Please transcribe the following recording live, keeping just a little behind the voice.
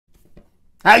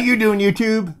How you doing,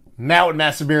 YouTube? Matt with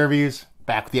Massive Beer Reviews.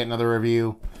 Back with yet another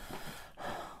review. A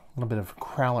little bit of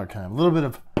crowler time. A little bit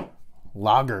of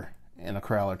lager in a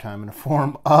crowler time in the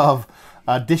form of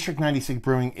District 96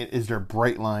 Brewing. It is their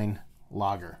Brightline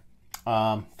lager.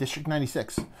 District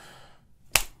 96.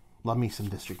 Love me some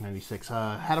District 96.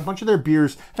 Had a bunch of their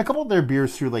beers, had a couple of their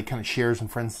beers through like kind of shares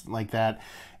and friends like that.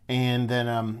 And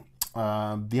then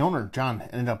the owner, John,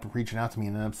 ended up reaching out to me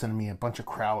and ended up sending me a bunch of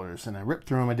crowlers. And I ripped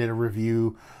through them. I did a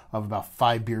review of about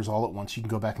 5 beers all at once. You can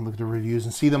go back and look at the reviews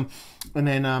and see them. And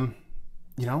then, a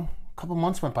couple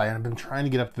months went by and I've been trying to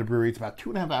get up to the brewery. It's about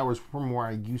 2.5 hours from where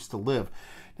I used to live.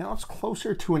 Now it's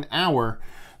closer to an hour.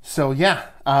 So yeah,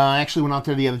 I actually went out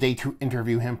there the other day to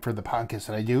interview him for the podcast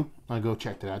that I do. I'll go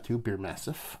check that out too,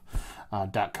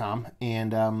 beermassive.com.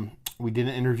 And we did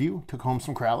an interview, took home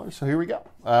some crowlers. So here we go.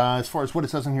 As far as what it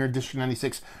says in here, District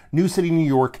 96, New City, New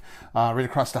York, right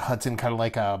across the Hudson, kind of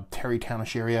like a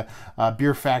Terrytownish area.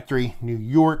 Beer Factory, New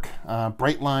York,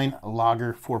 Brightline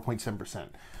Lager, 4.7%.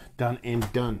 Done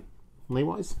and done.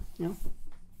 Lay-wise, it's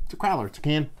a crowler, it's a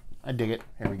can. I dig it.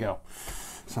 Here we go.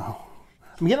 So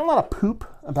I'm getting a lot of poop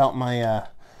about my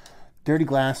dirty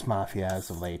glass mafia as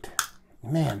of late.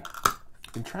 Man,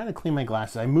 I've been trying to clean my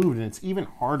glasses. I moved and it's even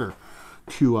harder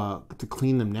to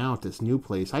clean them now at this new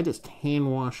place. I just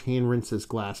hand rinse this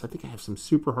glass. I think I have some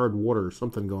super hard water or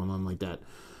something going on like that,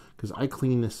 because I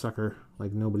clean this sucker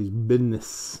like nobody's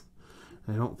business.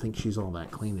 I don't think she's all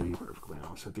that clean, to be perfectly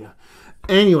honest with you.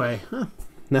 Anyway,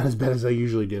 not as bad as I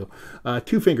usually do.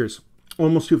 2 fingers,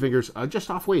 almost 2 fingers, just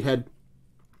off weight head.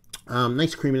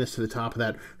 Nice creaminess to the top of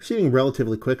that. Proceeding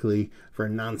relatively quickly for a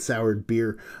non-soured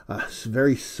beer.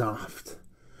 Very soft,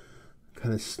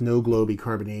 kind of snow globy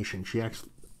carbonation. She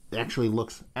actually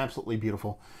looks absolutely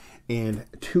beautiful. And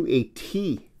to a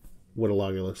T, what a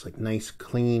lager looks like. Nice,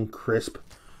 clean, crisp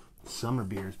summer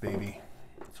beers, baby.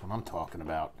 That's what I'm talking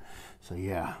about. So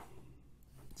yeah,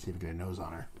 let's see if I get a nose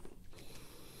on her.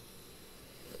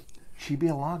 She'd be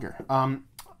a lager. A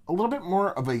little bit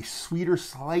more of a sweeter,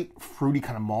 slight, fruity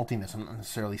kind of maltiness. I'm not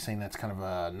necessarily saying that's kind of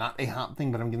not a hop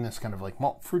thing, but I'm getting this kind of like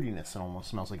malt fruitiness. It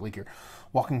almost smells like you're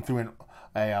walking through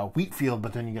a wheat field,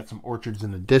 but then you got some orchards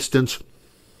in the distance.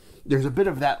 There's a bit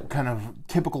of that kind of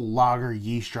typical lager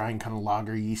yeast, drying kind of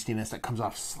lager yeastiness that comes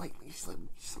off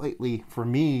slightly. For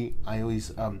me, I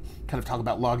always kind of talk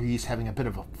about lager yeast having a bit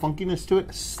of a funkiness to it,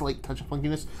 a slight touch of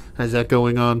funkiness. How's that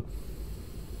going on?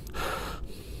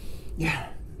 Yeah.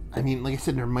 I mean, like I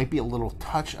said, there might be a little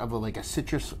touch of a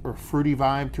citrus or fruity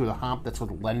vibe to the hop. That's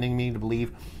what's lending me to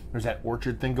believe there's that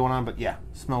orchard thing going on. But yeah,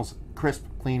 smells crisp,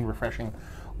 clean, refreshing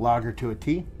lager to a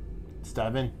T. Let's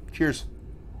dive in. Cheers.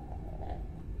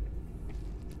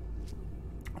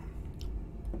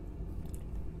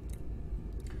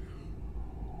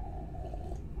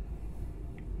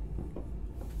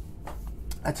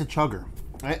 That's a chugger.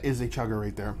 That is a chugger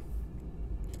right there.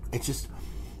 It's just,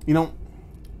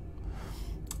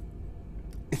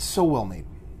 it's so well made.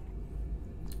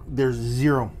 There's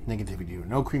zero negativity to it.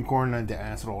 No cream corn, none of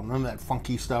diacetyl, none of that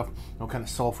funky stuff, no kind of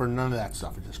sulfur, none of that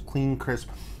stuff. It's just clean, crisp.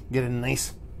 Get a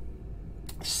nice,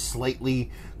 slightly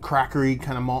crackery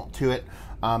kind of malt to it,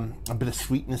 a bit of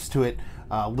sweetness to it,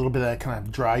 a little bit of that kind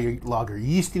of dry lager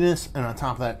yeastiness, and on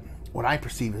top of that, what I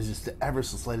perceive is just the ever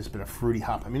so slightest bit of fruity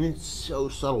hop. I mean, it's so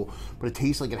subtle, but it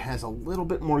tastes like it has a little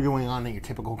bit more going on than your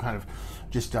typical kind of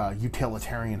just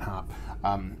utilitarian hop.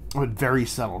 But very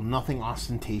subtle, nothing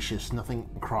ostentatious, nothing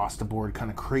across the board kind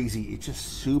of crazy. It's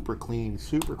just super clean,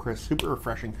 super crisp, super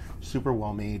refreshing, super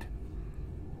well made.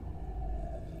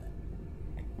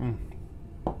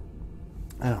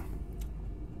 Yeah.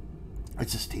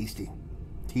 It's just tasty.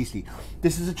 Tasty.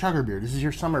 This is a chugger beer. This is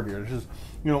your summer beer. This is,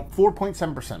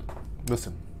 4.7%.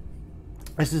 Listen,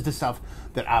 this is the stuff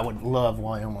that I would love.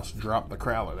 Well, I almost dropped the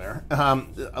crowler there.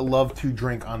 I love to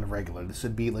drink on the regular. This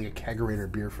would be like a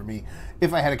kegerator beer for me.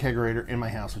 If I had a kegerator in my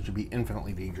house, which would be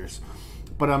infinitely dangerous.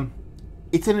 But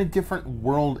it's in a different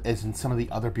world as in some of the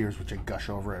other beers which I gush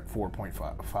over at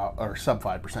 4.5 or sub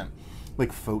 5%,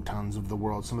 like Photons of the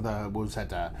world. Some of the, what was that?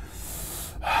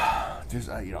 There's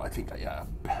I think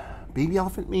Baby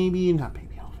Elephant, maybe not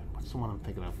Baby Elephant. What's the one I'm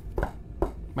thinking of?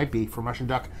 Might be from Russian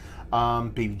Duck.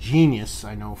 Baby Genius,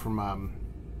 I know from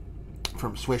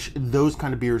Swish. Those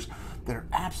kind of beers that are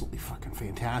absolutely fucking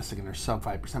fantastic and they're sub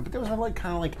 5%. But those are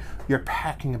kind of like you're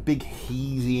packing a big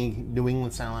hazy New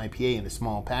England style IPA in a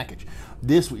small package.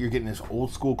 This, what you're getting is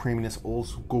old school creaminess, old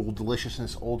school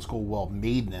deliciousness, old school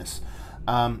well-madeness.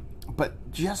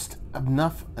 But just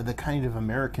enough of the kind of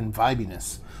American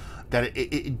vibiness that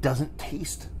it doesn't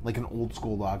taste like an old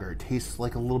school lager. It tastes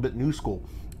like a little bit new school.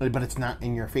 but it's not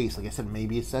in your face. Like I said,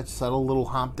 maybe it's that subtle little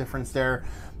hop difference there.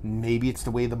 Maybe it's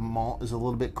the way the malt is a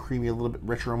little bit creamy, a little bit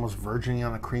richer, almost virgin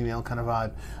on a cream ale kind of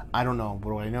vibe. I don't know,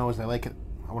 but what I know is I like it.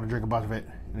 I want to drink a bunch of it,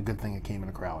 and a good thing it came in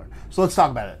a crowler. So let's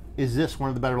talk about it. Is this one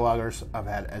of the better lagers I've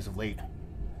had as of late?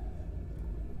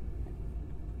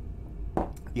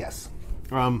 Yes.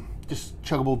 Just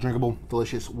chuggable, drinkable,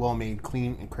 delicious, well-made,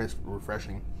 clean, and crisp,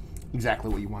 refreshing. Exactly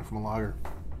what you want from a lager.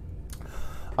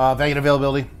 Value and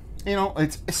availability. You know,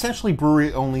 it's essentially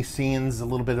brewery-only scenes, a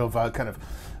little bit of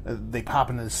they pop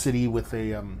into the city with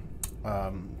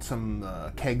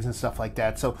some kegs and stuff like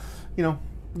that. So, you know,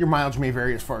 your mileage may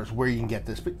vary as far as where you can get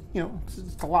this, but, you know,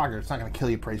 it's a lager. It's not going to kill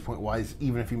you price point-wise,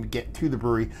 even if you get to the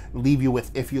brewery, leave you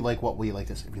with, if you like what we like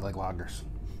this, if you like lagers.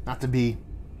 Not to be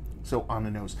so on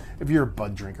the nose. If you're a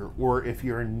Bud drinker, or if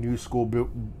you're a new school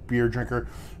beer drinker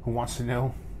who wants to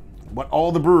know what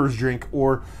all the brewers drink,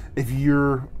 or if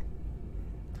you're,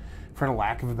 for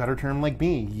lack of a better term, like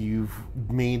me, you've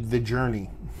made the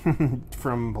journey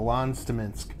from Blondes to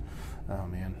Minsk. Oh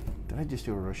man, did I just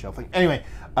do a Rochelle thing? Anyway,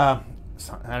 I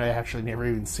actually never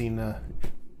even seen the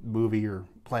movie or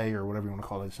play or whatever you want to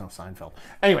call it. It's no Seinfeld.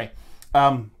 Anyway,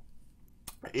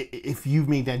 if you've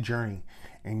made that journey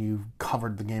and you've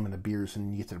covered the game of the beers,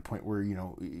 and you get to the point where, you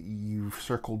know, you've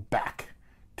circled back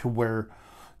to where,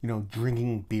 you know,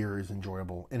 drinking beer is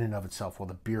enjoyable in and of itself. Well,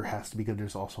 the beer has to be good.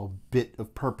 There's also a bit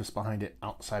of purpose behind it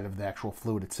outside of the actual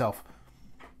fluid itself.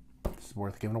 It's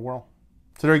worth giving a whirl.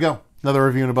 So there you go. Another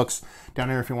review in the books down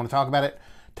there if you want to talk about it.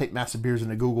 Type Massive Beers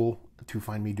into Google to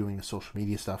find me doing the social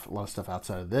media stuff. A lot of stuff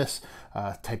outside of this.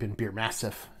 Type in Beer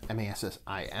Massive, Massif,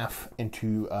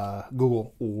 into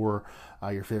Google or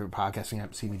your favorite podcasting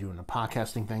app. See me doing a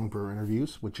podcasting thing, brewer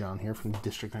interviews with John here from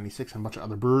District 96 and a bunch of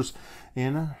other brewers.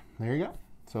 And there you go.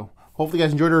 So hopefully you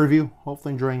guys enjoyed our review.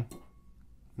 Hopefully enjoying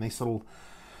a nice little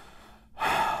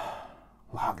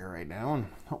lager right now. And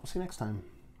hope we'll see you next time.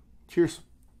 Cheers.